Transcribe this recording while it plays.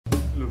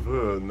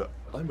Laverne,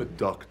 I'm a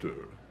doctor.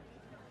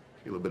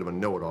 You're a bit of a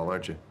know-it-all,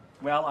 aren't you?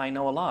 Well, I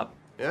know a lot.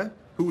 Yeah?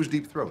 Who was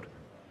Deep Throat?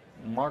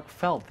 Mark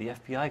Felt, the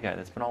FBI guy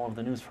that's been all over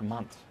the news for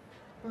months.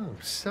 Oh,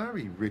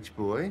 sorry, rich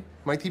boy.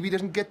 My TV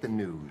doesn't get the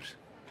news.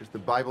 Just the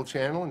Bible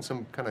channel and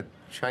some kind of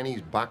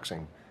Chinese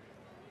boxing.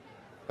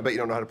 I bet you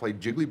don't know how to play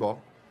Jiggly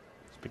Ball.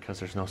 It's because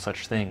there's no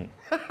such thing.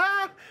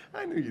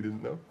 I knew you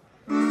didn't know.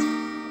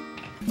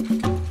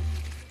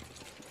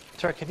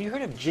 Turk, have you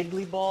heard of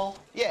Jiggly Ball?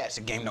 Yeah, it's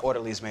a game the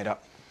orderlies made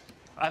up.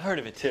 I've heard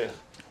of it, too.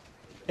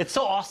 It's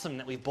so awesome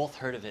that we've both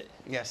heard of it.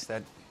 Yes,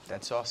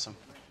 that's awesome.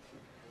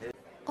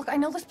 Look, I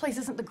know this place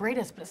isn't the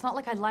greatest, but it's not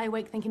like I lie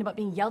awake thinking about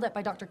being yelled at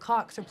by Dr.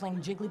 Cox or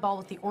playing Jiggly Ball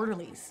with the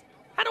orderlies.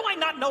 How do I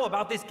not know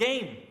about this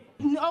game?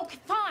 No, okay,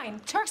 fine.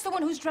 Turk's the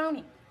one who's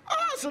drowning.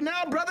 Oh, so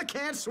now brother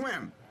can't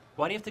swim.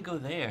 Why do you have to go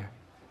there?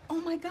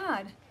 Oh, my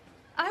God.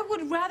 I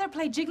would rather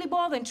play Jiggly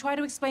Ball than try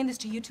to explain this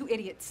to you two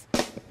idiots.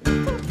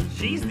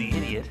 She's the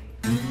idiot.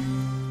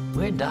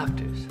 We're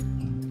doctors.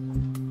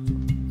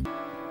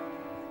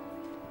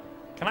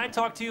 Can I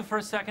talk to you for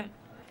a second?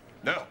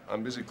 No,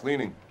 I'm busy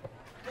cleaning.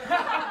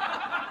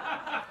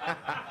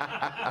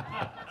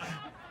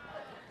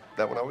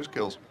 That one always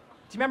kills. Do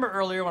you remember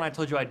earlier when I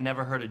told you I'd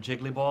never heard of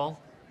Jiggly Ball?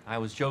 I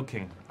was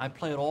joking. I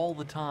play it all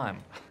the time.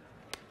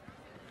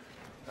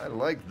 I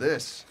like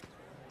this.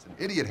 It's an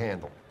idiot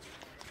handle.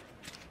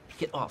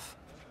 Get off.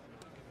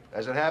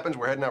 As it happens,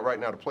 we're heading out right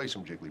now to play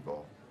some Jiggly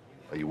Ball.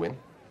 Are you in?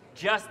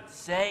 Just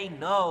say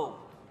no.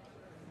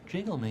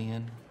 Jiggle me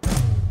in.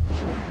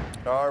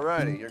 All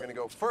righty, you're gonna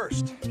go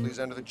first. Please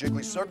enter the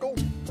Jiggly Circle.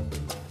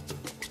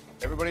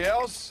 Everybody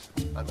else,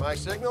 on my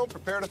signal,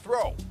 prepare to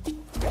throw.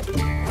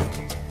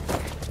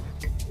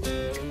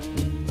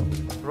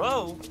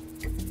 Throw?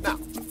 Now.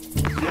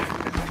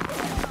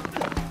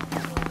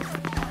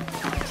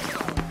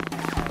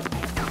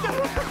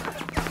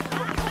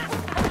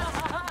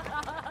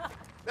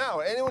 Now,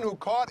 anyone who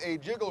caught a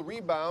jiggle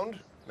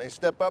rebound may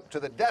step up to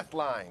the death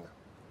line.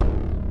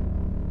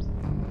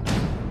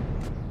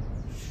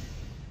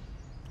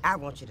 I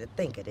want you to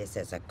think of this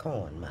as a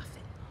corn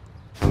muffin.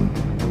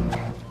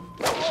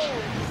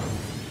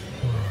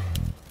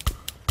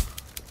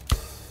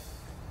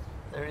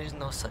 There is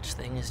no such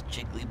thing as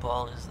Jiggly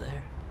Ball, is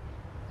there?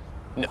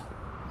 No.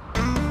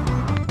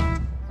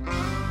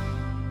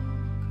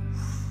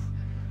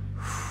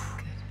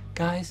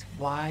 Guys,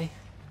 why?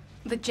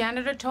 The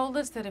janitor told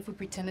us that if we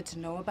pretended to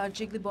know about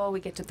Jiggly Ball,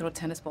 we get to throw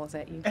tennis balls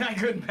at you. And I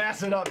couldn't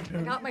pass it up, I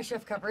dude. got my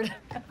shift covered.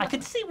 I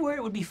could see where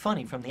it would be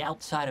funny from the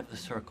outside of the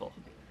circle.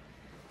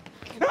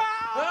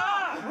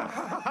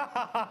 Ah!